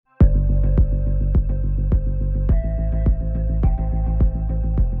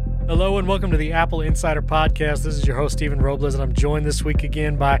Hello and welcome to the Apple Insider Podcast. This is your host, Stephen Robles, and I'm joined this week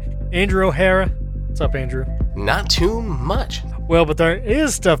again by Andrew O'Hara. What's up, Andrew? Not too much. Well, but there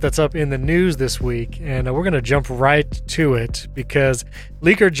is stuff that's up in the news this week, and we're going to jump right to it because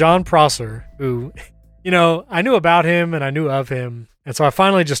leaker Jon Prosser, who, I knew about him and I knew of him, and so I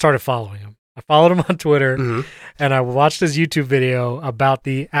finally just started following him. I followed him on Twitter, and I watched his YouTube video about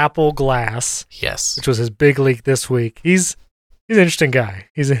the Apple Glass. Yes. Which was his big leak this week. He's an interesting guy.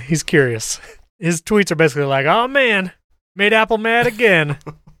 He's curious. His tweets are basically like, "Oh man, made Apple mad again."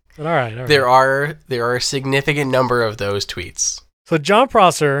 But all right. There are a significant number of those tweets. So Jon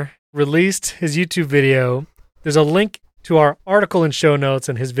Prosser released his YouTube video. There's a link to our article in show notes,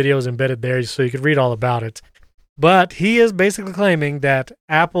 and his video is embedded there, so you could read all about it. But he is basically claiming that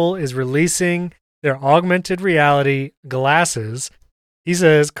Apple is releasing their augmented reality glasses. He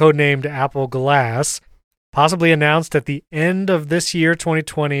says, codenamed Apple Glass, possibly announced at the end of this year,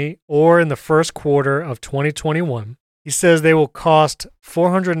 2020, or in the first quarter of 2021. He says they will cost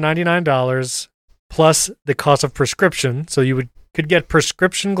 $499 plus the cost of prescription. So you could get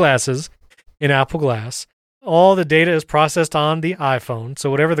prescription glasses in Apple Glass. All the data is processed on the iPhone.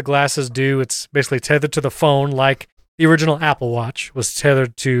 So whatever the glasses do, it's basically tethered to the phone like the original Apple Watch was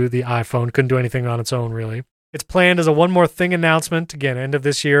tethered to the iPhone. Couldn't do anything on its own, really. It's planned as a One More Thing announcement, again, end of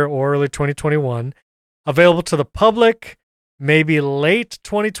this year or early 2021. Available to the public, maybe late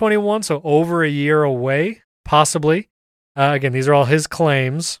 2021, so over a year away, possibly. Again, these are all his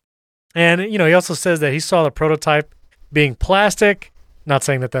claims. And, he also says that he saw the prototype being plastic. Not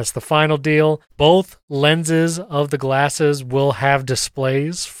saying that that's the final deal. Both lenses of the glasses will have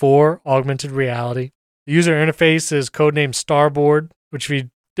displays for augmented reality. The user interface is codenamed Starboard, which if you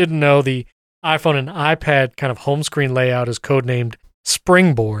didn't know, the iPhone and iPad kind of home screen layout is codenamed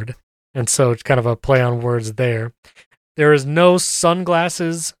Springboard. And so it's kind of a play on words there. There is no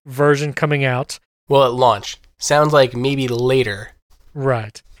sunglasses version coming out. Well, at launch. Sounds like maybe later.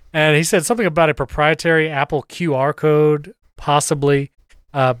 Right. And he said something about a proprietary Apple QR code, possibly.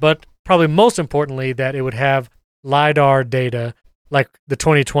 But probably most importantly, that it would have LiDAR data like the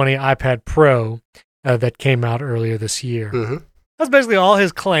 2020 iPad Pro that came out earlier this year. Mm-hmm. That's basically all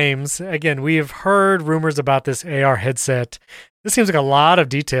his claims. Again, we have heard rumors about this AR headset. This seems like a lot of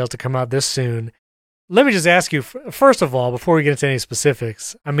details to come out this soon. Let me just ask you, first of all, before we get into any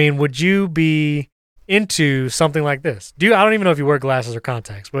specifics, would you be into something like this? I don't even know if you wear glasses or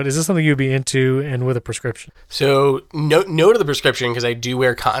contacts, but is this something you'd be into and with a prescription? So, no to the prescription because I do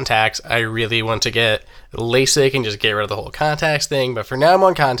wear contacts. I really want to get LASIK and just get rid of the whole contacts thing. But for now, I'm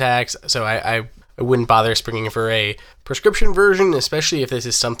on contacts, so I wouldn't bother springing for a prescription version, especially if this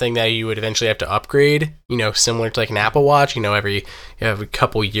is something that you would eventually have to upgrade, similar to like an Apple Watch, every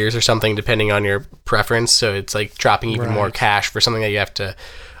couple years or something, depending on your preference. So it's like dropping even more cash for something that you have to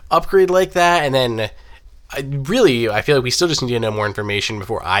upgrade like that. And then I feel like we still just need to know more information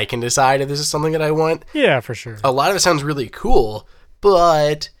before I can decide if this is something that I want. Yeah, for sure. A lot of it sounds really cool,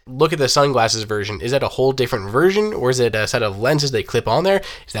 but look at the sunglasses version. Is that a whole different version, or is it a set of lenses they clip on there?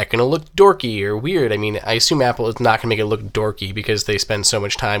 Is that going to look dorky or weird? I assume Apple is not going to make it look dorky because they spend so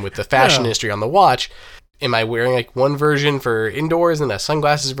much time with the fashion industry on the watch. Am I wearing like one version for indoors and a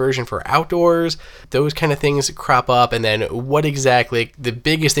sunglasses version for outdoors? Those kind of things crop up. And then what exactly, the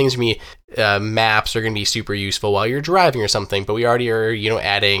biggest things for me, maps are going to be super useful while you're driving or something. But we already are,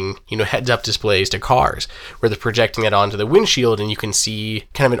 adding, heads up displays to cars where they're projecting it onto the windshield and you can see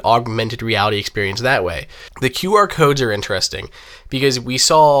kind of an augmented reality experience that way. The QR codes are interesting because we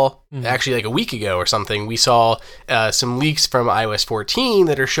saw actually like a week ago or something, we saw some leaks from iOS 14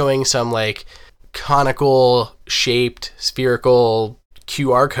 that are showing some like conical shaped spherical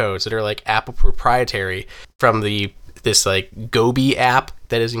QR codes that are like Apple proprietary from this like Gobi app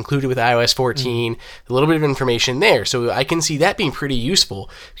that is included with iOS 14, a little bit of information there. So I can see that being pretty useful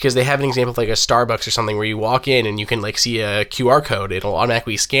because they have an example of like a Starbucks or something where you walk in and you can like see a QR code. It'll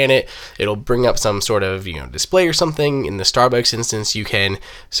automatically scan it. It'll bring up some sort of, display or something. In the Starbucks instance, you can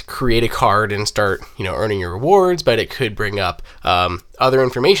create a card and start, earning your rewards, but it could bring up other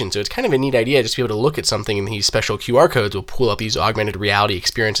information. So it's kind of a neat idea just to be able to look at something and these special QR codes will pull up these augmented reality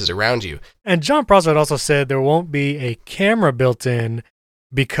experiences around you. And Jon Prosser also said there won't be a camera built in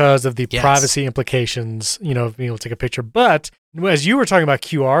because of the privacy implications, being able to take a picture. But as you were talking about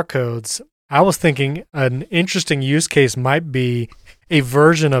QR codes, I was thinking an interesting use case might be a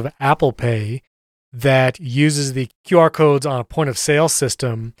version of Apple Pay that uses the QR codes on a point of sale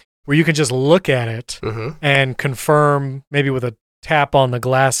system where you can just look at it and confirm maybe with a tap on the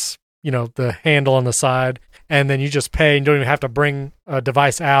glass, the handle on the side, and then you just pay and don't even have to bring a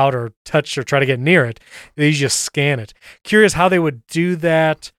device out or touch or try to get near it. You just scan it. Curious how they would do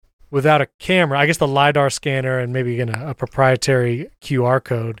that without a camera. I guess the LiDAR scanner and maybe again a proprietary QR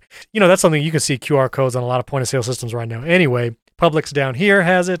code. That's something you can see QR codes on a lot of point of sale systems right now. Anyway, Publix down here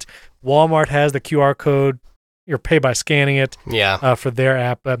has it. Walmart has the QR code. You're paid by scanning it. Yeah. For their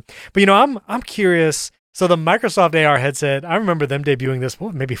app. But I'm curious. So the Microsoft AR headset, I remember them debuting this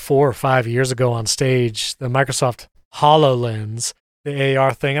maybe 4 or 5 years ago on stage. The Microsoft HoloLens, the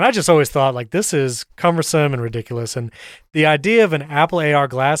AR thing, and I just always thought like this is cumbersome and ridiculous. And the idea of an Apple AR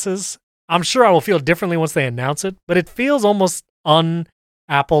glasses, I'm sure I will feel differently once they announce it, but it feels almost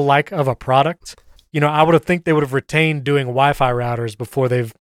un-Apple-like of a product. I would have think they would have retained doing Wi-Fi routers before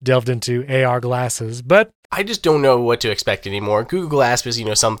they've delved into AR glasses, but I just don't know what to expect anymore. Google Glass was,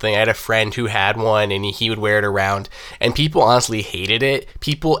 something. I had a friend who had one, and he would wear it around, and people honestly hated it.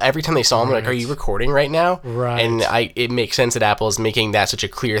 People, every time they saw him, were like, "Are you recording right now?" Right. And it makes sense that Apple is making that such a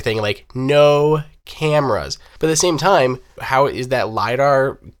clear thing, like, no cameras. But at the same time, how is that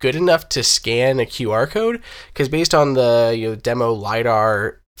LiDAR good enough to scan a QR code? Because based on the demo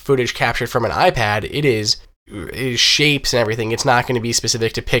LiDAR footage captured from an iPad, it is shapes and everything. It's not going to be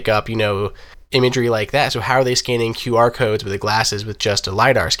specific to pick up, imagery like that. So how are they scanning QR codes with the glasses with just a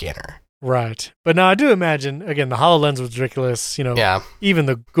LiDAR scanner? Right. But now I do imagine, again, the HoloLens was ridiculous. Yeah. Even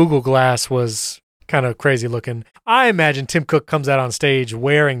the Google Glass was kind of crazy looking. I imagine Tim Cook comes out on stage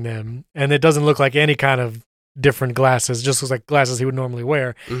wearing them, and it doesn't look like any kind of different glasses. It just looks like glasses he would normally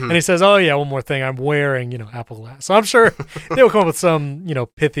wear. Mm-hmm. And he says, "Oh yeah, one more thing, I'm wearing, Apple Glass." So I'm sure they'll come up with some,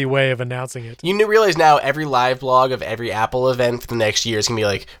 pithy way of announcing it. You realize now every live blog of every Apple event for the next year is going to be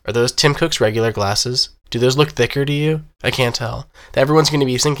like, are those Tim Cook's regular glasses? Do those look thicker to you? I can't tell. Everyone's going to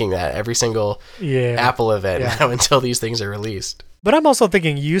be thinking that every single Apple event now until these things are released. But I'm also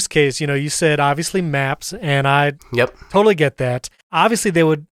thinking use case. You said obviously maps, and I totally get that. Obviously, they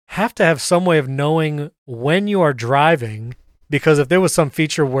would have to have some way of knowing when you are driving, because if there was some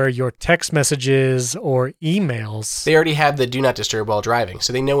feature where your text messages or emails... They already have the do not disturb while driving,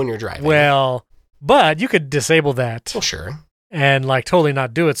 so they know when you're driving. Well, but you could disable that. Well, sure. And totally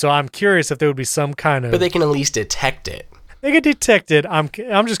not do it. So I'm curious if there would be some kind of... But they can at least detect it. They could detect it. I'm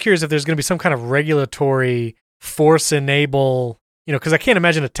just curious if there's going to be some kind of regulatory force enable... because I can't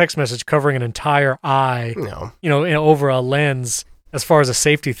imagine a text message covering an entire eye, over a lens as far as a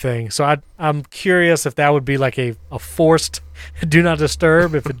safety thing. So I'm curious if that would be like a forced do not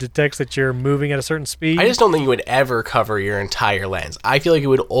disturb if it detects that you're moving at a certain speed. I just don't think it would ever cover your entire lens. I feel like it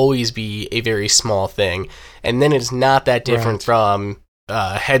would always be a very small thing. And then it's not that different from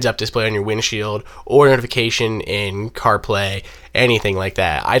heads-up display on your windshield or notification in CarPlay, anything like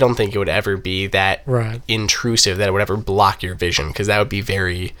that. I don't think it would ever be that intrusive that it would ever block your vision, because that would be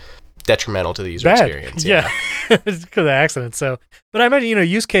very detrimental to the user experience. Yeah. Because of accidents. So, but I imagine,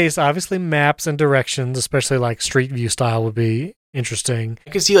 use case, obviously maps and directions, especially like Street View style, would be interesting. I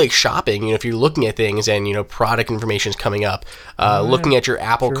could see like shopping, if you're looking at things and, product information is coming up, looking at your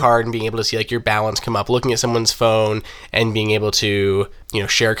Apple Card and being able to see like your balance come up, looking at someone's phone and being able to,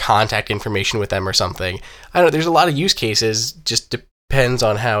 share contact information with them or something. I don't know. There's a lot of use cases. Just depends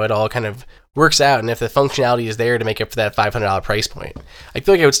on how it all kind of works out and if the functionality is there to make up for that $500 price point. I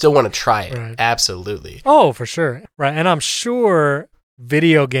feel like I would still want to try it. Right. Absolutely. Oh, for sure. Right. And I'm sure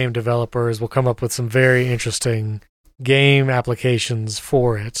video game developers will come up with some very interesting game applications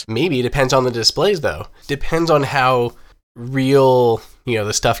for it. Maybe. It depends on the displays, though. Depends on how real,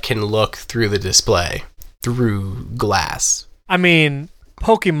 the stuff can look through the display, through glass. I mean,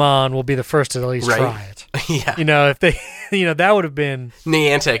 Pokemon will be the first to at least try it. Yeah. If they, that would have been...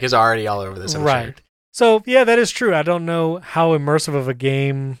 Niantic is already all over this, I'm sure. So, yeah, that is true. I don't know how immersive of a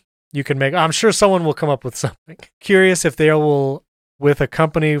game you can make. I'm sure someone will come up with something. Curious if they will... with a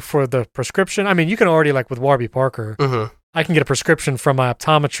company for the prescription. I mean, you can already, like with Warby Parker, I can get a prescription from my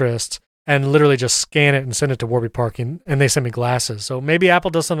optometrist and literally just scan it and send it to Warby Parker, and they send me glasses. So maybe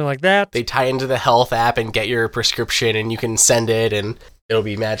Apple does something like that. They tie into the health app and get your prescription, and you can send it, and it'll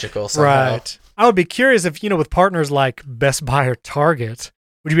be magical somehow. Right. I would be curious if, with partners like Best Buy or Target,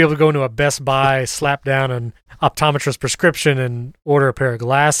 would you be able to go into a Best Buy, slap down an optometrist prescription, and order a pair of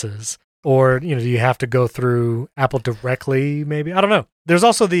glasses? Or, do you have to go through Apple directly, maybe? I don't know. There's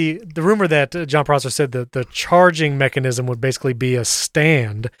also the rumor that John Prosser said that the charging mechanism would basically be a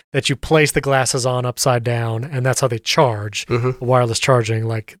stand that you place the glasses on upside down, and that's how they charge, wireless charging,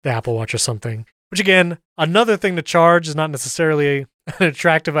 like the Apple Watch or something. Which, again, another thing to charge is not necessarily an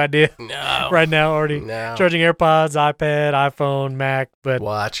attractive idea right now already. No. Charging AirPods, iPad, iPhone, Mac, but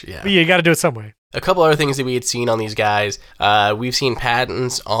Watch, yeah. But you got to do it some way. A couple other things that we had seen on these guys. We've seen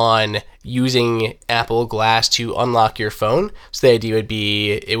patents on using Apple Glass to unlock your phone. So the idea would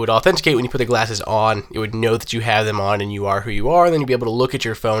be it would authenticate when you put the glasses on. It would know that you have them on and you are who you are. And then you'd be able to look at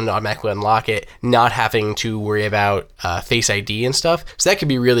your phone and automatically unlock it, not having to worry about Face ID and stuff. So that could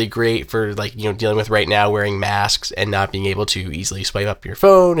be really great for dealing with right now wearing masks and not being able to easily swipe up your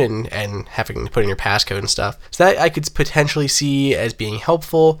phone and having to put in your passcode and stuff. So that I could potentially see as being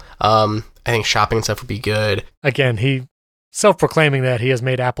helpful. I think shopping and stuff would be good. Again, he self-proclaiming that he has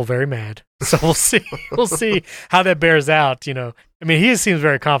made Apple very mad. So we'll see. We'll see how that bears out. I mean, he seems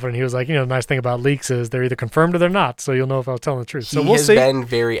very confident. He was like, the nice thing about leaks is they're either confirmed or they're not. So you'll know if I was telling the truth. So we'll see. He has been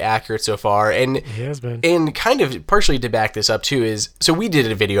very accurate so far. And he has been. And kind of partially to back this up too is, so we did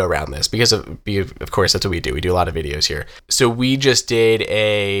a video around this because of course, that's what we do. We do a lot of videos here. So we just did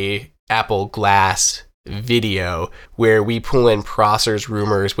a Apple Glass video where we pull in Prosser's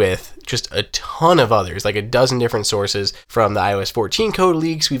rumors with just a ton of others, like a dozen different sources from the iOS 14 code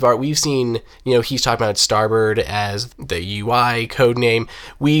leaks. We've seen, he's talking about Starbird as the UI code name.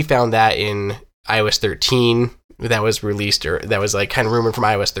 We found that in iOS 13 that was released, or that was kind of rumored from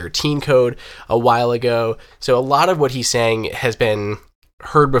iOS 13 code a while ago. So a lot of what he's saying has been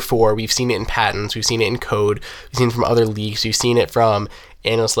heard before. We've seen it in patents, we've seen it in code, we've seen it from other leaks, we've seen it from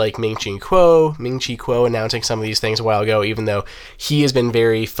analysts like Ming-Chi Kuo announcing some of these things a while ago, even though he has been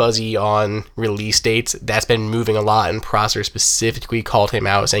very fuzzy on release dates. That's been moving a lot, and Prosser specifically called him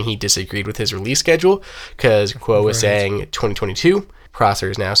out, saying he disagreed with his release schedule, because Kuo was saying 2022.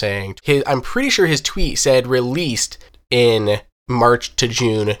 Prosser is now saying, I'm pretty sure his tweet said released in March to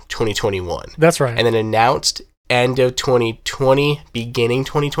June 2021. That's right. And then announced end of 2020, beginning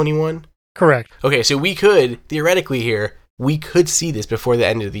 2021? Correct. Okay, so we could, theoretically here, we could see this before the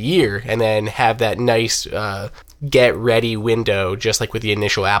end of the year and then have that nice get ready window, just like with the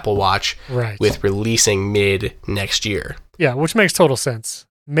initial Apple Watch, right, with releasing mid next year. Yeah, which makes total sense.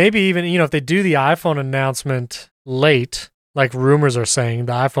 Maybe even, if they do the iPhone announcement late, like rumors are saying,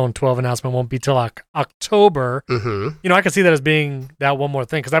 the iPhone 12 announcement won't be till October. Mm-hmm. I can see that as being that one more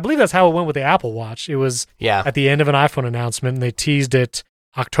thing, because I believe that's how it went with the Apple Watch. It was at the end of an iPhone announcement, and they teased it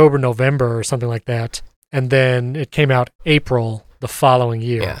October, November, or something like that. And then it came out April the following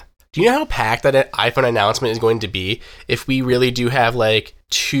year. Yeah. Do you know how packed that iPhone announcement is going to be if we really do have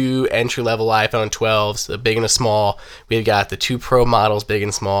two entry-level iPhone 12s, a big and a small? We've got the 2 Pro models, big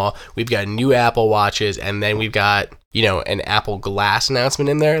and small. We've got new Apple Watches, and then we've got, an Apple Glass announcement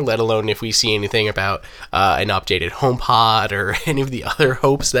in there, let alone if we see anything about an updated HomePod or any of the other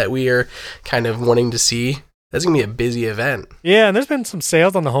hopes that we are kind of wanting to see. That's going to be a busy event. Yeah, and there's been some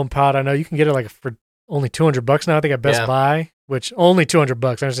sales on the HomePod. I know you can get it for only $200 now, I think, at Best Buy, which only $200. I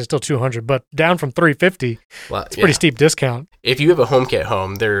understand it's still $200, but down from $350. Well, it's a pretty steep discount. If you have a HomeKit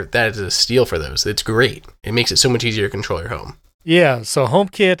home, that is a steal for those. It's great. It makes it so much easier to control your home. Yeah, so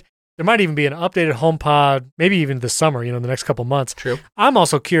HomeKit, there might even be an updated HomePod, maybe even this summer, in the next couple months. True. I'm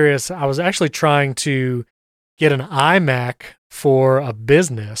also curious. I was actually trying to get an iMac for a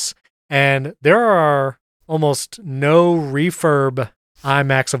business, and there are almost no refurb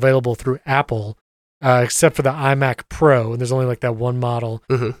iMacs available through Apple. Except for the iMac Pro, and there's only that one model.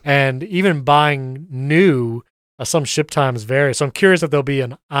 Mm-hmm. And even buying new, some ship times vary. So I'm curious if there'll be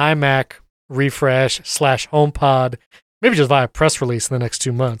an iMac refresh / HomePod, maybe just via press release in the next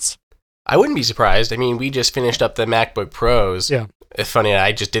 2 months. I wouldn't be surprised. I mean, we just finished up the MacBook Pros. Yeah. It's funny,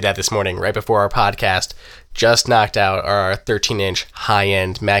 I just did that this morning, right before our podcast. Just knocked out our 13-inch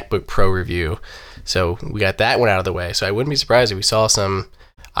high-end MacBook Pro review. So we got that one out of the way. So I wouldn't be surprised if we saw some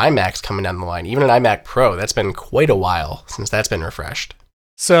iMacs coming down the line. Even an iMac Pro, that's been quite a while since that's been refreshed.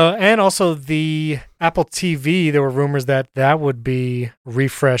 So, and also the Apple TV, there were rumors that would be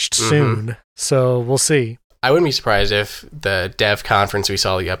refreshed soon. Mm-hmm. So we'll see. I wouldn't be surprised if the dev conference we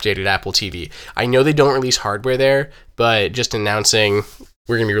saw the updated Apple TV. I know they don't release hardware there, but just announcing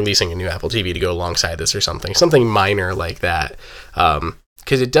we're going to be releasing a new Apple TV to go alongside this or something minor like that.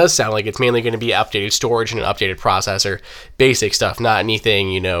 Because it does sound like it's mainly going to be updated storage and an updated processor, basic stuff, not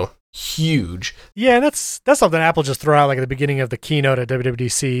anything, huge. Yeah, that's something Apple just throw out at the beginning of the keynote at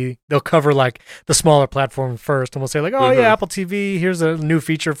WWDC. They'll cover the smaller platform first, and we'll say yeah, Apple TV, here's a new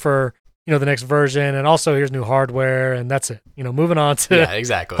feature for the next version, and also here's new hardware, and that's it. Moving on to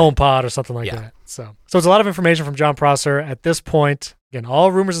exactly. HomePod or something like that. So it's a lot of information from John Prosser at this point. Again,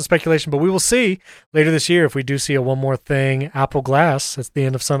 all rumors and speculation, but we will see later this year if we do see a one more thing Apple Glass. That's the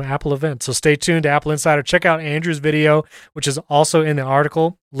end of some Apple event. So stay tuned to Apple Insider. Check out Andrew's video, which is also in the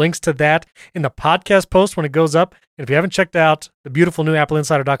article. Links to that in the podcast post when it goes up. And if you haven't checked out the beautiful new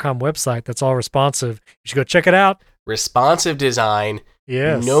appleinsider.com website, that's all responsive, you should go check it out. responsive design.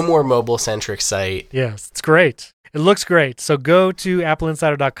 Yes. No more mobile-centric site. Yes, it's great. It looks great. So go to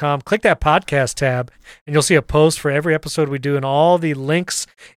appleinsider.com, click that podcast tab, and you'll see a post for every episode we do, and all the links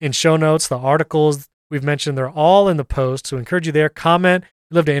in show notes, the articles we've mentioned, they're all in the post. So I encourage you there. Comment.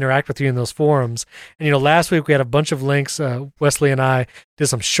 We'd love to interact with you in those forums. And, last week we had a bunch of links. Wesley and I did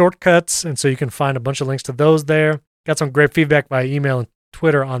some shortcuts, and so you can find a bunch of links to those there. Got some great feedback by email and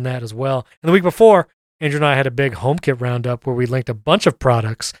Twitter on that as well. And the week before, Andrew and I had a big HomeKit roundup where we linked a bunch of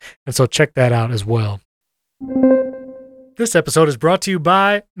products, and so check that out as well. This episode is brought to you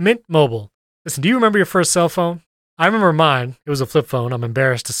by Mint Mobile. Listen, do you remember your first cell phone? I remember mine. It was a flip phone, I'm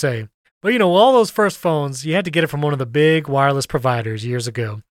embarrassed to say. But all those first phones, you had to get it from one of the big wireless providers years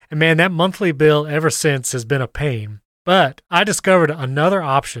ago. And man, that monthly bill ever since has been a pain. But I discovered another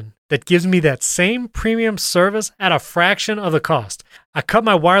option that gives me that same premium service at a fraction of the cost. I cut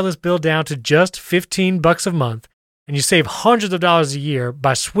my wireless bill down to just $15 a month, and you save hundreds of dollars a year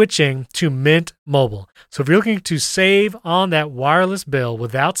by switching to Mint Mobile. So if you're looking to save on that wireless bill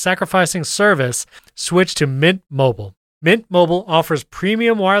without sacrificing service, switch to Mint Mobile. Mint Mobile offers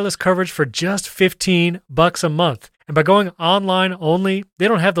premium wireless coverage for just $15 a month. And by going online only, they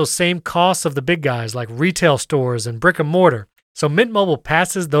don't have those same costs of the big guys like retail stores and brick and mortar. So Mint Mobile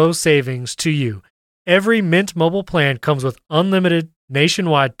passes those savings to you. Every Mint Mobile plan comes with unlimited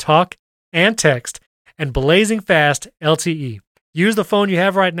nationwide talk and text and blazing fast LTE. Use the phone you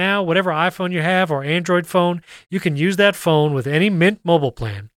have right now, whatever iPhone you have or Android phone, you can use that phone with any Mint Mobile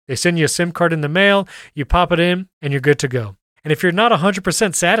plan. They send you a SIM card in the mail, you pop it in, and you're good to go. And if you're not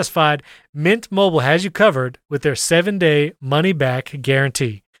 100% satisfied, Mint Mobile has you covered with their 7-day money-back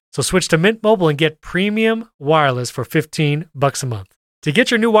guarantee. So switch to Mint Mobile and get premium wireless for $15 a month. To get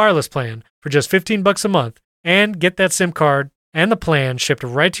your new wireless plan for just $15 a month and get that SIM card and the plan shipped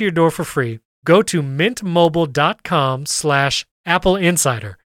right to your door for free, go to mintmobile.com/Apple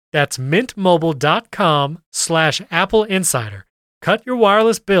Insider. That's mintmobile.com/Apple Insider. Cut your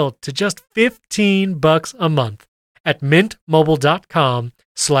wireless bill to just $15 a month at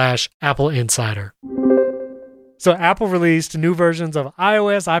mintmobile.com/Apple Insider. So Apple released new versions of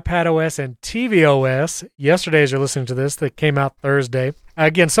iOS, iPadOS, and tvOS yesterday as you're listening to this. That came out Thursday.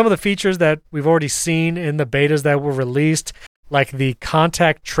 Again, some of the features that we've already seen in the betas that were released, like the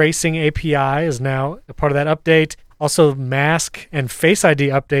contact tracing API is now a part of that update. Also, mask and Face ID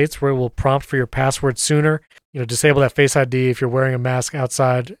updates where it will prompt for your password sooner. Disable that Face ID if you're wearing a mask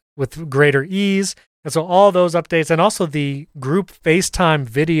outside with greater ease. And so all those updates, and also the group FaceTime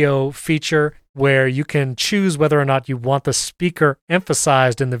video feature where you can choose whether or not you want the speaker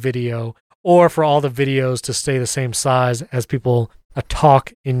emphasized in the video or for all the videos to stay the same size as people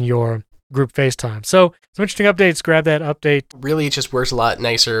talk in your group FaceTime. So some interesting updates. Grab that update. Really, it just works a lot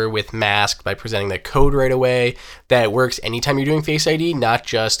nicer with Mask by presenting the code right away. That works anytime you're doing Face ID, not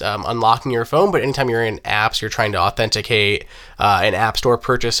just unlocking your phone, but anytime you're in apps, you're trying to authenticate an app store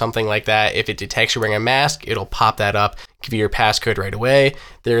purchase, something like that. If it detects you're wearing a mask, it'll pop that up, give you your passcode right away.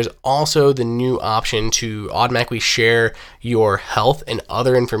 There's also the new option to automatically share your health and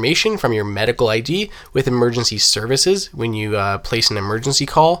other information from your medical ID with emergency services when you place an emergency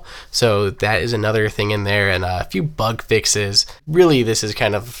call. So that is another thing in there, and a few bug fixes. Really, this is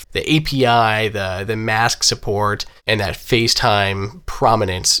kind of the API, the mask support, and that FaceTime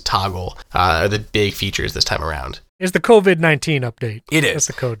prominence toggle are the big features this time around. It's the COVID-19 update. It is. That's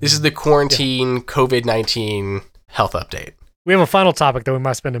the code. This is the quarantine COVID-19 health update. We have a final topic that we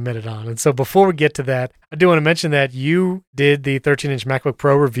might spend a minute on. And so before we get to that, I do want to mention that you did the 13-inch MacBook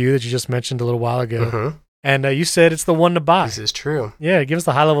Pro review that you just mentioned a little while ago. Mm-hmm. And you said it's the one to buy. This is true. Yeah, give us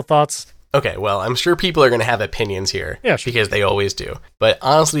the high-level thoughts. Okay, well, I'm sure people are going to have opinions here. Yeah, sure. Because they always do. But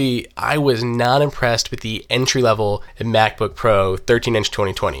honestly, I was not impressed with the entry-level MacBook Pro 13-inch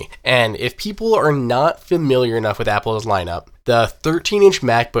 2020. And if people are not familiar enough with Apple's lineup, the 13-inch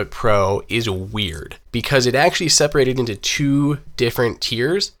MacBook Pro is weird because it actually separated into two different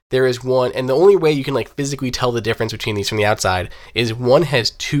tiers. There is one, and the only way you can physically tell the difference between these from the outside is one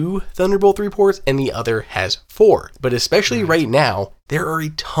has 2 Thunderbolt 3 ports and the other has 4. But especially right now, there are a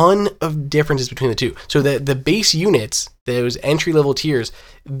ton of differences between the two. So the base units, those entry-level tiers,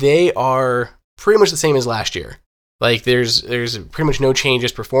 they are pretty much the same as last year. There's pretty much no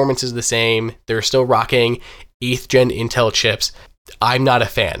changes. Performance is the same. They're still rocking 8th gen Intel chips. I'm not a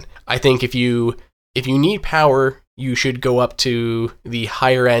fan. I think if you need power, you should go up to the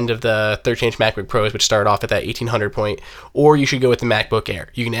higher end of the 13-inch MacBook Pros, which start off at that 1800 point, or you should go with the MacBook Air.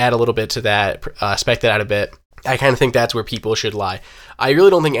 You can add a little bit to that, spec that out a bit. I kind of think that's where people should lie. I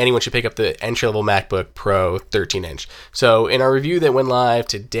really don't think anyone should pick up the entry-level MacBook Pro 13-inch. So in our review that went live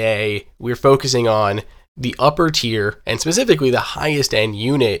today, we're focusing on the upper tier, and specifically the highest end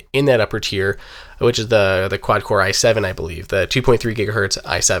unit in that upper tier, which is the quad-core i7, I believe, the 2.3 gigahertz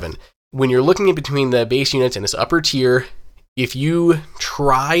i7. When you're looking in between the base units and this upper tier, if you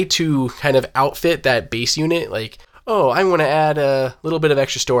try to kind of outfit that base unit, like, oh, I want to add a little bit of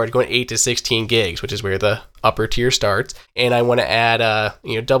extra storage, going 8 to 16 gigs, which is where the upper tier starts, and I want to add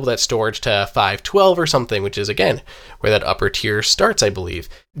double that storage to 512 or something, which is again where that upper tier starts, I believe.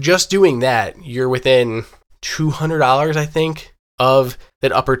 Just doing that, you're within $200, I think, of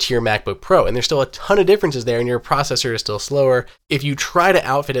that upper tier MacBook Pro, and there's still a ton of differences there, and your processor is still slower. If you try to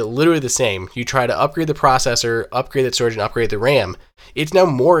outfit it literally the same, you try to upgrade the processor, upgrade that storage, and upgrade the RAM, it's now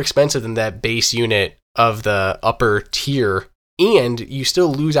more expensive than that base unit of the upper tier, and you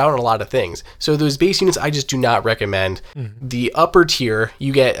still lose out on a lot of things. So those base units I just do not recommend. The upper tier,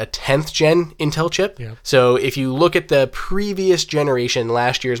 you get a 10th gen Intel chip. Yeah. So if you look at the previous generation,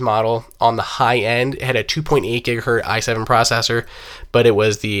 last year's model, on the high end, it had a 2.8 gigahertz i7 processor, but it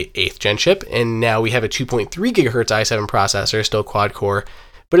was the 8th gen chip, and now we have a 2.3 gigahertz i7 processor, still quad core,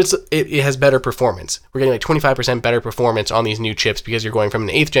 but it has better performance. We're getting like 25% better performance on these new chips because you're going from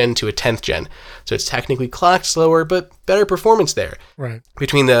an 8th gen to a 10th gen. So it's technically clocked slower, but better performance there. Right.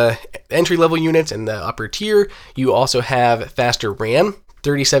 Between the entry-level units and the upper tier, you also have faster RAM,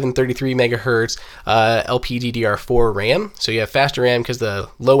 37, 33 megahertz LPDDR4 RAM. So you have faster RAM because the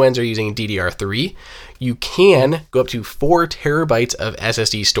low ends are using DDR3. You can go up to 4 terabytes of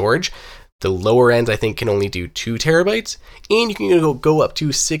SSD storage. The lower ends, I think, can only do 2 terabytes, and you can go up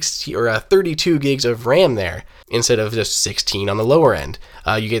to 60 or 32 gigs of RAM there instead of just 16 on the lower end.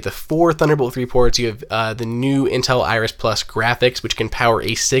 You get the 4 Thunderbolt 3 ports. You have the new Intel Iris Plus graphics, which can power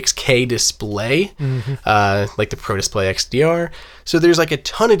a 6K display, like the Pro Display XDR. So there's like a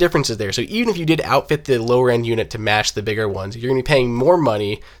ton of differences there. So even if you did outfit the lower end unit to match the bigger ones, you're going to be paying more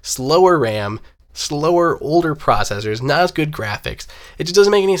money, slower RAM, slower, older processors, not as good graphics. It just doesn't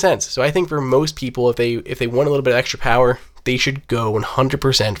make any sense. So I think for most people, if they want a little bit of extra power, they should go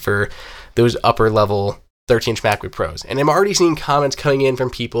 100% for those upper level 13-inch MacBook Pros. And I'm already seeing comments coming in from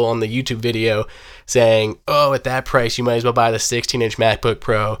people on the YouTube video saying, oh, at that price, you might as well buy the 16-inch MacBook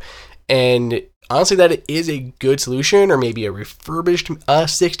Pro. And honestly, that is a good solution, or maybe a refurbished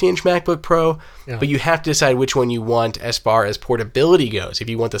 16-inch MacBook Pro, but you have to decide which one you want as far as portability goes. If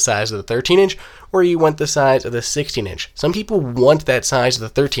you want the size of the 13-inch, or you want the size of the 16-inch. Some people want that size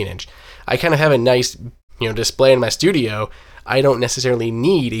of the 13-inch. I kind of have a nice, display in my studio. I don't necessarily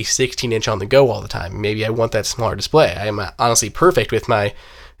need a 16-inch on the go all the time. Maybe I want that smaller display. I am honestly perfect with my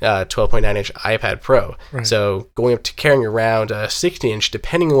 12.9-inch iPad Pro. Right. So going up to carrying around a 16-inch,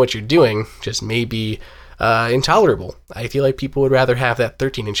 depending on what you're doing, just may be intolerable. I feel like people would rather have that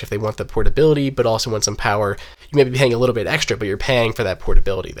 13-inch if they want the portability, but also want some power. You may be paying a little bit extra, but you're paying for that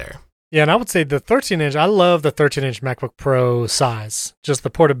portability there. Yeah, and I would say the 13-inch, I love the 13-inch MacBook Pro size. Just the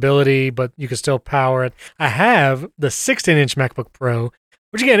portability, but you can still power it. I have the 16-inch MacBook Pro,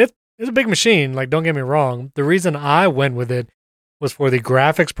 which again, it's a big machine. Like, don't get me wrong. The reason I went with it was for the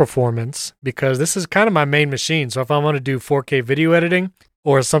graphics performance, because this is kind of my main machine. So if I want to do 4K video editing,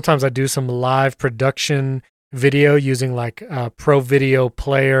 or sometimes I do some live production video using like Pro Video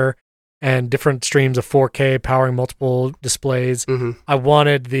Player and different streams of 4K powering multiple displays, I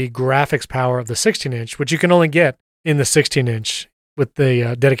wanted the graphics power of the 16-inch, which you can only get in the 16-inch with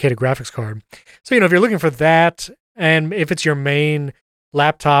the dedicated graphics card. So, if you're looking for that, and if it's your main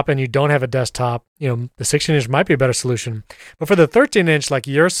laptop and you don't have a desktop, the 16-inch might be a better solution. But for the 13-inch, like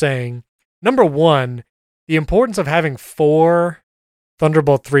you're saying, number one, the importance of having 4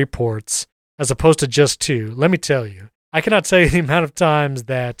 Thunderbolt 3 ports as opposed to just 2. Let me tell you, I cannot tell you the amount of times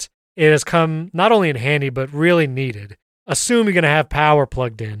that it has come not only in handy, but really needed. Assume you're going to have power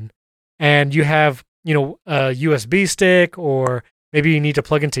plugged in and you have, a USB stick, or maybe you need to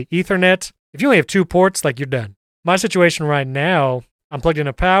plug into Ethernet. If you only have 2 ports, like, you're done. My situation right now, I'm plugged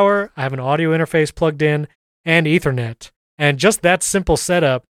into power, I have an audio interface plugged in, and Ethernet. And just that simple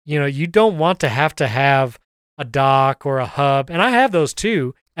setup, you don't want to have a dock or a hub. And I have those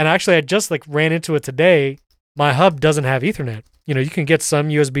too. And actually, I just ran into it today. My hub doesn't have Ethernet. You can get some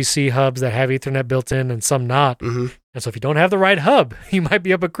USB-C hubs that have Ethernet built in and some not. And so if you don't have the right hub, you might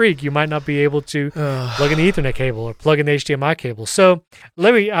be up a creek. You might not be able to plug in the Ethernet cable or plug in the HDMI cable. So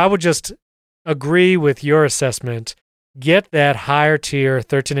I would just agree with your assessment. Get that higher tier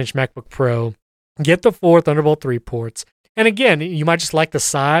 13-inch MacBook Pro. Get the 4 Thunderbolt 3 ports. And again, you might just like the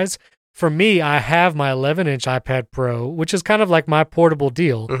size. For me, I have my 11-inch iPad Pro, which is kind of like my portable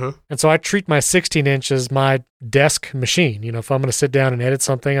deal. And so I treat my 16-inch as my desk machine. If I'm going to sit down and edit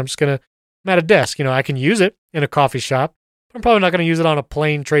something, I'm at a desk. I can use it in a coffee shop, I'm probably not going to use it on a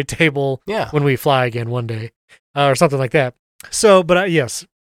plane tray table Yeah. when we fly again one day or something like that. So, but yes,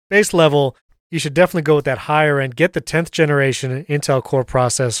 base level, you should definitely go with that higher end. Get the 10th generation Intel Core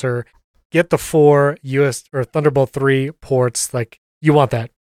processor. Get the 4 US or Thunderbolt 3 ports. Like, you want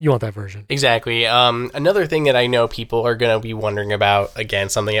that. You want that version. Exactly. Another thing that I know people are going to be wondering about, again,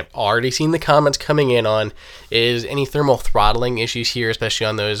 something I've already seen the comments coming in on, is any thermal throttling issues here, especially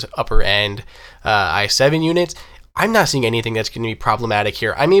on those upper end i7 units. I'm not seeing anything that's going to be problematic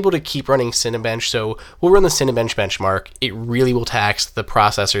here. I'm able to keep running Cinebench, so we'll run the Cinebench benchmark. It really will tax the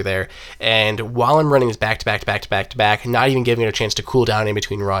processor there. And while I'm running this back to back to back to back to back, not even giving it a chance to cool down in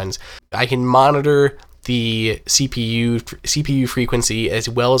between runs, I can monitor the CPU frequency as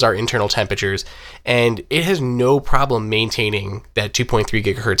well as our internal temperatures, and it has no problem maintaining that 2.3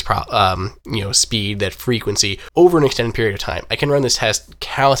 gigahertz speed, that frequency, over an extended period of time. I can run this test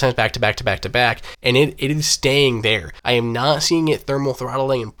countless times back to back to back to back, and it is staying there. I am not seeing it thermal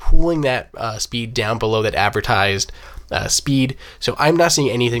throttling and pulling that speed down below that advertised speed. So I'm not seeing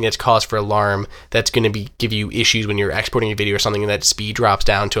anything that's cause for alarm that's going to give you issues when you're exporting a video or something and that speed drops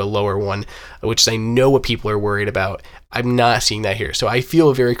down to a lower one, which I know what people are worried about. I'm not seeing that here. So I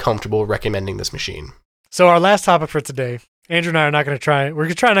feel very comfortable recommending this machine. So our last topic for today, Andrew and I are not going to try. We're going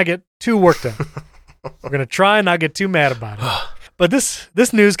to try and not get too worked up. We're going to try and not get too mad about it. But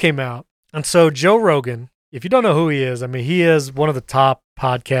this news came out. And so Joe Rogan, if you don't know who he is, I mean, he is one of the top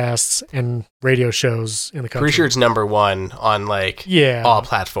podcasts and radio shows in the country. Pretty sure it's number one on all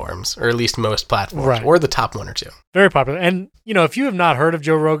platforms, or at least most platforms, right, or the top one or two. Very popular. And, if you have not heard of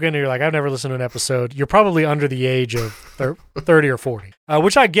Joe Rogan, or you're like, I've never listened to an episode, you're probably under the age of 30 or 40,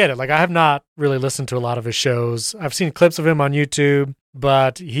 which I get it. Like, I have not really listened to a lot of his shows. I've seen clips of him on YouTube,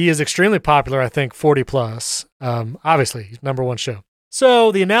 but he is extremely popular, I think 40 plus. Obviously, he's number one show.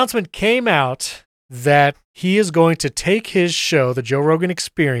 So the announcement came out that he is going to take his show, The Joe Rogan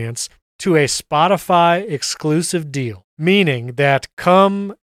Experience, to a Spotify exclusive deal, meaning that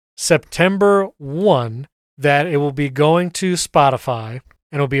come September 1, that it will be going to Spotify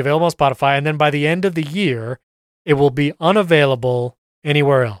and it will be available on Spotify. And then by the end of the year, it will be unavailable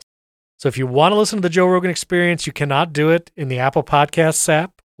anywhere else. So if you want to listen to The Joe Rogan Experience, you cannot do it in the Apple Podcasts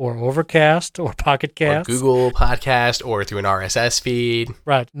app, or Overcast, or Pocket Cast, or Google Podcast, or through an RSS feed.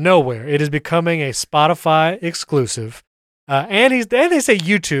 Right, nowhere. It is becoming a Spotify exclusive. And they say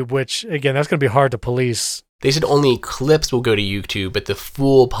YouTube, which, again, that's going to be hard to police. They said only clips will go to YouTube, but the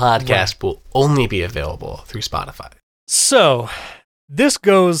full podcast will only be available through Spotify. So this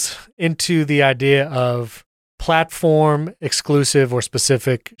goes into the idea of platform exclusive or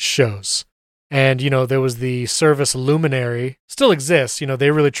specific shows. And, there was the service Luminary, still exists.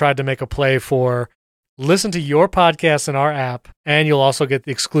 They really tried to make a play for listen to your podcast in our app, and you'll also get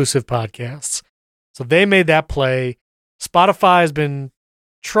the exclusive podcasts. So they made that play. Spotify has been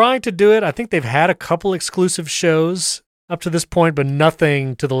trying to do it. I think they've had a couple exclusive shows up to this point, but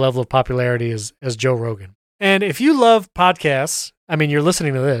nothing to the level of popularity as Joe Rogan. And if you love podcasts, I mean, you're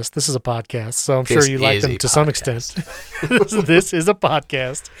listening to this. This is a podcast, so I'm sure you like them to some extent. This is a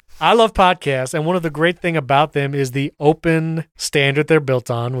podcast. I love podcasts, and one of the great things about them is the open standard they're built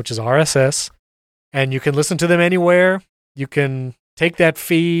on, which is RSS, and you can listen to them anywhere. You can take that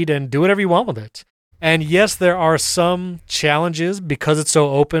feed and do whatever you want with it. And yes, there are some challenges because it's so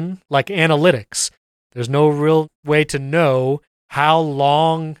open, like analytics. There's no real way to know how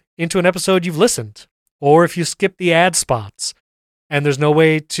long into an episode you've listened, or if you skip the ad spots. And there's no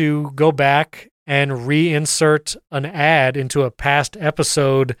way to go back and reinsert an ad into a past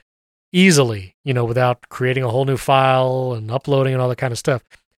episode easily, without creating a whole new file and uploading and all that kind of stuff.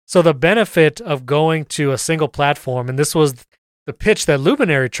 So the benefit of going to a single platform, and this was the pitch that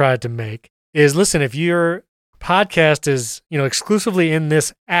Luminary tried to make, is listen, if your podcast is, exclusively in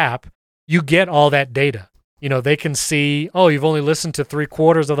this app, you get all that data. They can see, oh, you've only listened to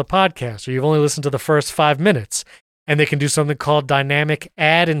 3/4 of the podcast, or you've only listened to the first 5 minutes. And they can do something called dynamic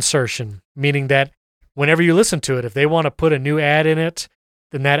ad insertion, meaning that whenever you listen to it, if they want to put a new ad in it,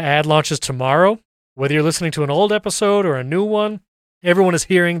 then that ad launches tomorrow. Whether you're listening to an old episode or a new one, everyone is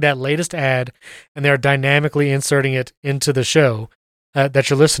hearing that latest ad, and they're dynamically inserting it into the show that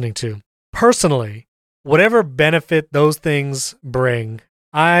you're listening to. Personally, whatever benefit those things bring,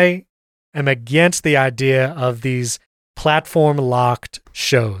 I am against the idea of these platform-locked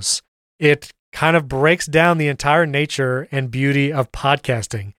shows. It kind of breaks down the entire nature and beauty of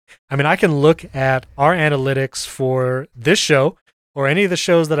podcasting. I mean, I can look at our analytics for this show or any of the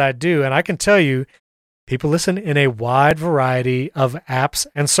shows that I do, and I can tell you people listen in a wide variety of apps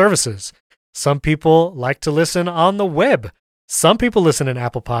and services. Some people like to listen on the web. Some people listen in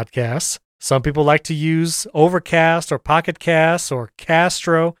Apple Podcasts. Some people like to use Overcast or Pocket Cast or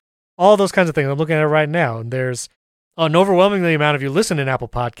Castro, all those kinds of things. I'm looking at it right now, and there's an overwhelmingly amount of you listen in Apple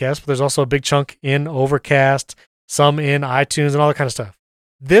Podcasts, but there's also a big chunk in Overcast, some in iTunes, and all that kind of stuff.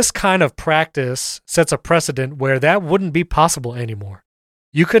 This kind of practice sets a precedent where that wouldn't be possible anymore.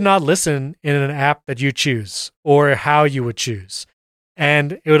 You could not listen in an app that you choose or how you would choose.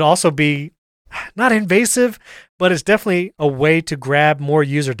 And it would also be not invasive, but it's definitely a way to grab more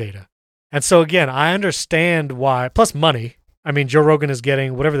user data. And so again, I understand why, plus money. I mean, Joe Rogan is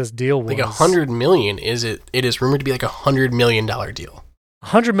getting whatever this deal was. Like $100 million, is it? It is rumored to be like $100 million deal.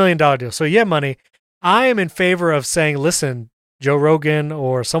 $100 million deal. So yeah, money. I am in favor of saying, listen, Joe Rogan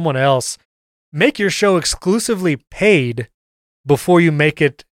or someone else, make your show exclusively paid before you make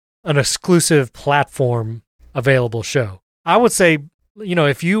it an exclusive platform available show. I would say,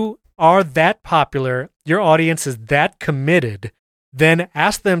 if you are that popular, your audience is that committed, then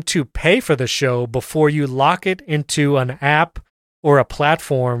ask them to pay for the show before you lock it into an app or a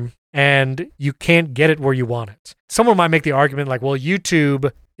platform and you can't get it where you want it. Someone might make the argument like, well,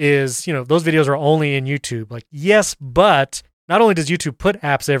 YouTube is, those videos are only in YouTube. Like, yes, but not only does YouTube put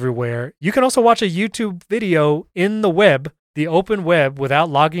apps everywhere, you can also watch a YouTube video in the web, the open web, without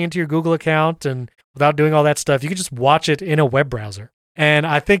logging into your Google account and without doing all that stuff. You can just watch it in a web browser. And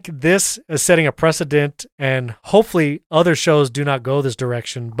I think this is setting a precedent, and hopefully other shows do not go this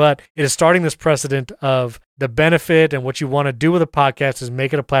direction, but it is starting this precedent of the benefit, and what you want to do with a podcast is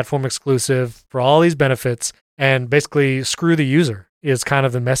make it a platform exclusive for all these benefits and basically screw the user is kind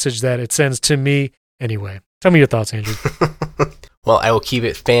of the message that it sends to me anyway. Tell me your thoughts, Andrew. Well, I will keep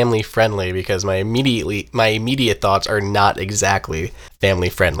it family friendly because my immediate thoughts are not exactly family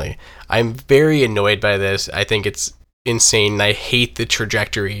friendly. I'm very annoyed by this. I think it's insane, and I hate the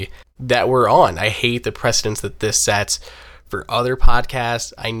trajectory that we're on. I hate the precedence that this sets for other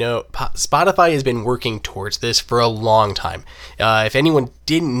podcasts. I know Spotify has been working towards this for a long time. If anyone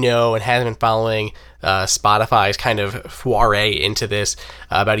didn't know and hasn't been following Spotify's kind of foray into this,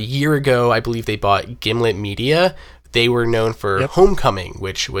 about a year ago, I believe they bought Gimlet Media. They were known for Homecoming,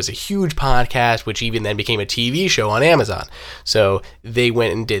 which was a huge podcast, which even then became a TV show on Amazon. So they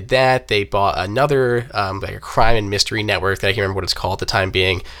went and did that. They bought another, like a crime and mystery network that I can't remember what it's called at the time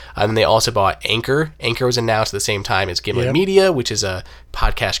being. And then they also bought Anchor. Anchor was announced at the same time as Gimlet Media, which is a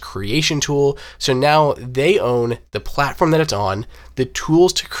podcast creation tool. So now they own the platform that it's on, the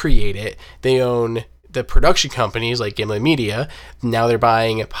tools to create it. They own the production companies like Gimlet Media. Now they're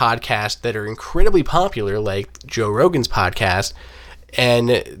buying podcasts that are incredibly popular, like Joe Rogan's podcast, and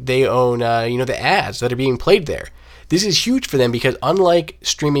they own the ads that are being played there. This is huge for them because unlike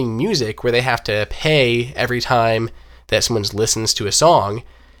streaming music where they have to pay every time that someone listens to a song,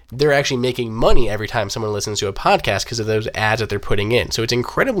 they're actually making money every time someone listens to a podcast because of those ads that they're putting in. So it's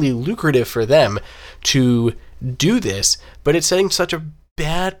incredibly lucrative for them to do this, but it's setting such a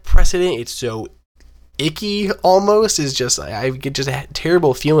bad precedent. It's so icky almost. Is just, I get just a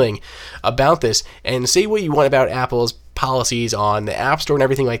terrible feeling about this. And say what you want about Apple's policies on the App Store and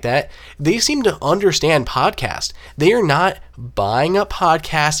everything like that, they seem to understand podcast. They are not buying up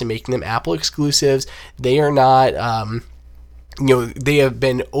podcasts and making them Apple exclusives. They are not they have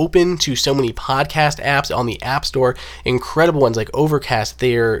been open to so many podcast apps on the App Store, incredible ones like Overcast.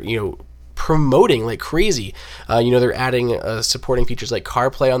 They're promoting like crazy. They're adding supporting features like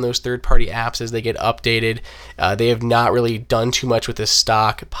CarPlay on those third-party apps as they get updated. They have not really done too much with the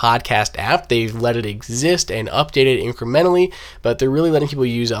stock podcast app. They've let it exist and update it incrementally, but they're really letting people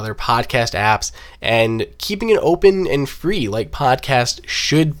use other podcast apps and keeping it open and free like podcast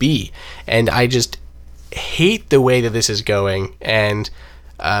should be. And I just hate the way that this is going. And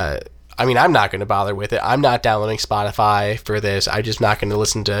I'm not going to bother with it. I'm not downloading Spotify for this. I'm just not going to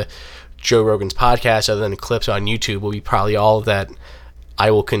listen to Joe Rogan's podcast other than clips on YouTube. Will be probably all that I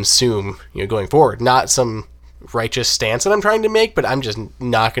will consume going forward. Not some righteous stance that I'm trying to make, but I'm just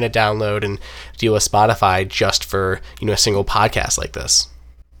not going to download and deal with Spotify just for a single podcast like this.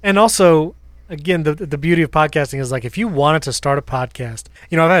 And also, again, the beauty of podcasting is like if you wanted to start a podcast,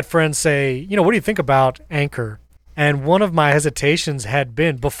 I've had friends say, what do you think about Anchor? And one of my hesitations had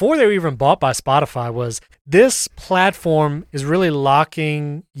been, before they were even bought by Spotify, was this platform is really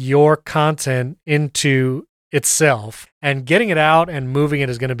locking your content into itself, and getting it out and moving it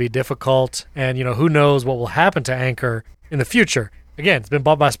is going to be difficult. And, who knows what will happen to Anchor in the future. Again, it's been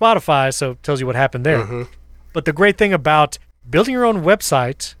bought by Spotify, so it tells you what happened there. Mm-hmm. But the great thing about building your own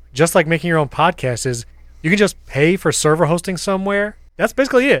website, just like making your own podcast, is you can just pay for server hosting somewhere. That's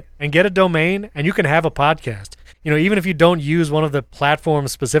basically it. And get a domain, and you can have a podcast. Even if you don't use one of the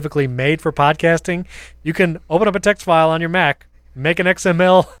platforms specifically made for podcasting, you can open up a text file on your Mac, make an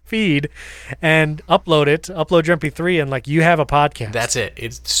XML feed and upload your MP3, and like you have a podcast. That's it.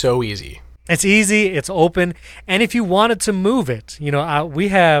 It's so easy. It's easy. It's open. And if you wanted to move it, we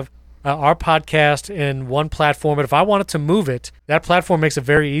have our podcast in one platform, but if I wanted to move it, that platform makes it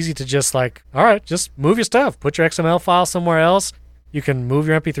very easy to just like, all right, just move your stuff. Put your XML file somewhere else. You can move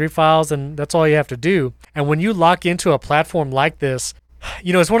your MP3 files, and that's all you have to do. And when you lock into a platform like this,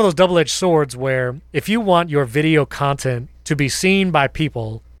 it's one of those double-edged swords where if you want your video content to be seen by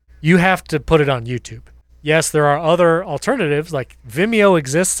people, you have to put it on YouTube. Yes, there are other alternatives, like Vimeo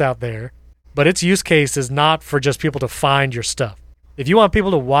exists out there, but its use case is not for just people to find your stuff. If you want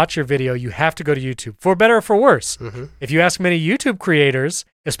people to watch your video, you have to go to YouTube, for better or for worse. Mm-hmm. If you ask many YouTube creators,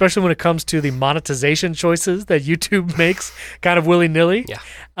 especially when it comes to the monetization choices that YouTube makes kind of willy-nilly,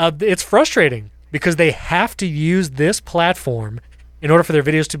 it's frustrating because they have to use this platform in order for their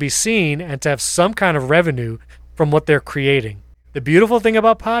videos to be seen and to have some kind of revenue from what they're creating. The beautiful thing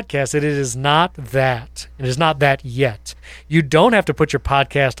about podcasts, it is not that. It is not that yet. You don't have to put your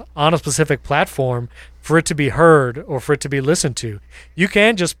podcast on a specific platform for it to be heard or for it to be listened to. You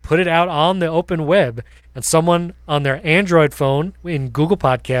can just put it out on the open web, and someone on their Android phone in Google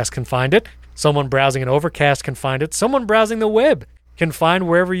Podcasts can find it. Someone browsing an Overcast can find it. Someone browsing the web can find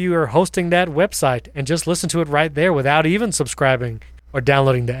wherever you are hosting that website and just listen to it right there without even subscribing or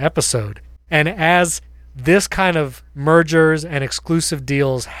downloading the episode. And as this kind of mergers and exclusive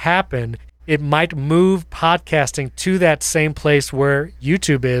deals happen, it might move podcasting to that same place where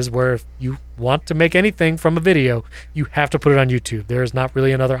YouTube is, where if you want to make anything from a video, you have to put it on YouTube. There is not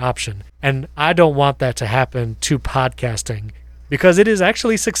really another option. And I don't want that to happen to podcasting because it is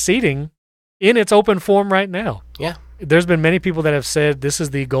actually succeeding in its open form right now. Yeah. There's been many people that have said this is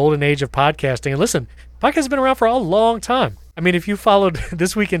the golden age of podcasting. And listen, podcasts have been around for a long time. I mean, if you followed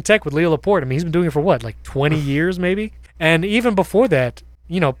This Week in Tech with Leo Laporte, he's been doing it for what, like 20 years maybe? And even before that,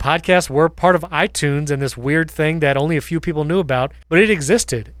 podcasts were part of iTunes and this weird thing that only a few people knew about, but it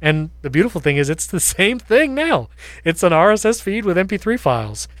existed. And the beautiful thing is it's the same thing now. It's an RSS feed with MP3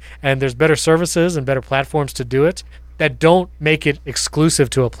 files. And there's better services and better platforms to do it that don't make it exclusive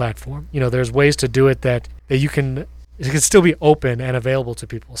to a platform. There's ways to do it that it can still be open and available to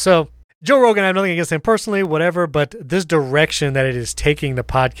people. So Joe Rogan, I have nothing against him personally, whatever, but this direction that it is taking the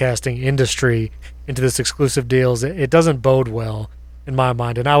podcasting industry into this exclusive deals, it doesn't bode well in my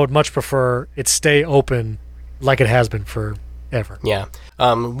mind, and I would much prefer it stay open like it has been forever. Yeah.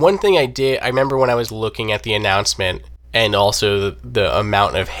 One thing I remember when I was looking at the announcement and also the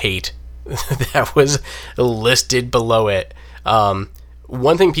amount of hate that was listed below it,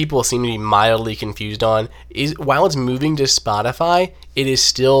 one thing people seem to be mildly confused on is while it's moving to Spotify, it is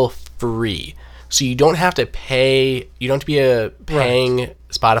still free. So you don't have to pay, you don't have to be a paying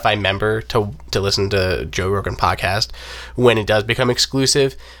Spotify member to listen to Joe Rogan podcast when it does become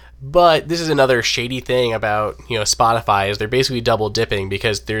exclusive. But this is another shady thing about, Spotify is they're basically double dipping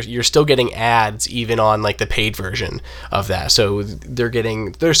because you're still getting ads even on like the paid version of that. So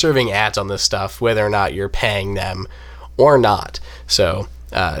they're serving ads on this stuff whether or not you're paying them or not. So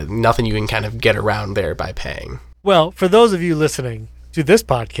nothing you can kind of get around there by paying. Well, for those of you listening to this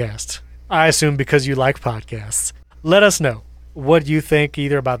podcast, I assume because you like podcasts, let us know what you think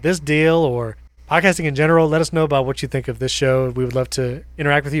either about this deal or podcasting in general. Let us know about what you think of this show. We would love to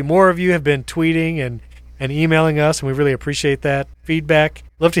interact with you. More of you have been tweeting and emailing us, and we really appreciate that feedback.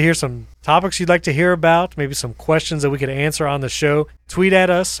 Love to hear some topics you'd like to hear about, maybe some questions that we could answer on the show. Tweet at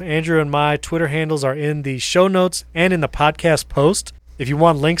us. Andrew and my Twitter handles are in the show notes and in the podcast post. If you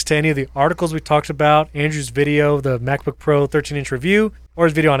want links to any of the articles we talked about, Andrew's video, the MacBook Pro 13-inch review, or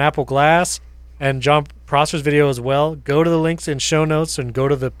his video on Apple Glass, and John Prosser's video as well, go to the links in show notes and go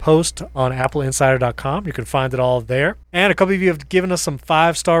to the post on appleinsider.com. You can find it all there. And a couple of you have given us some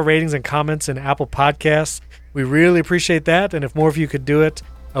 5-star ratings and comments in Apple Podcasts. We really appreciate that. And if more of you could do it,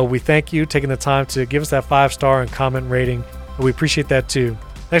 we thank you taking the time to give us that 5-star and comment rating. We appreciate that too.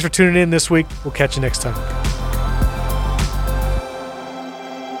 Thanks for tuning in this week. We'll catch you next time.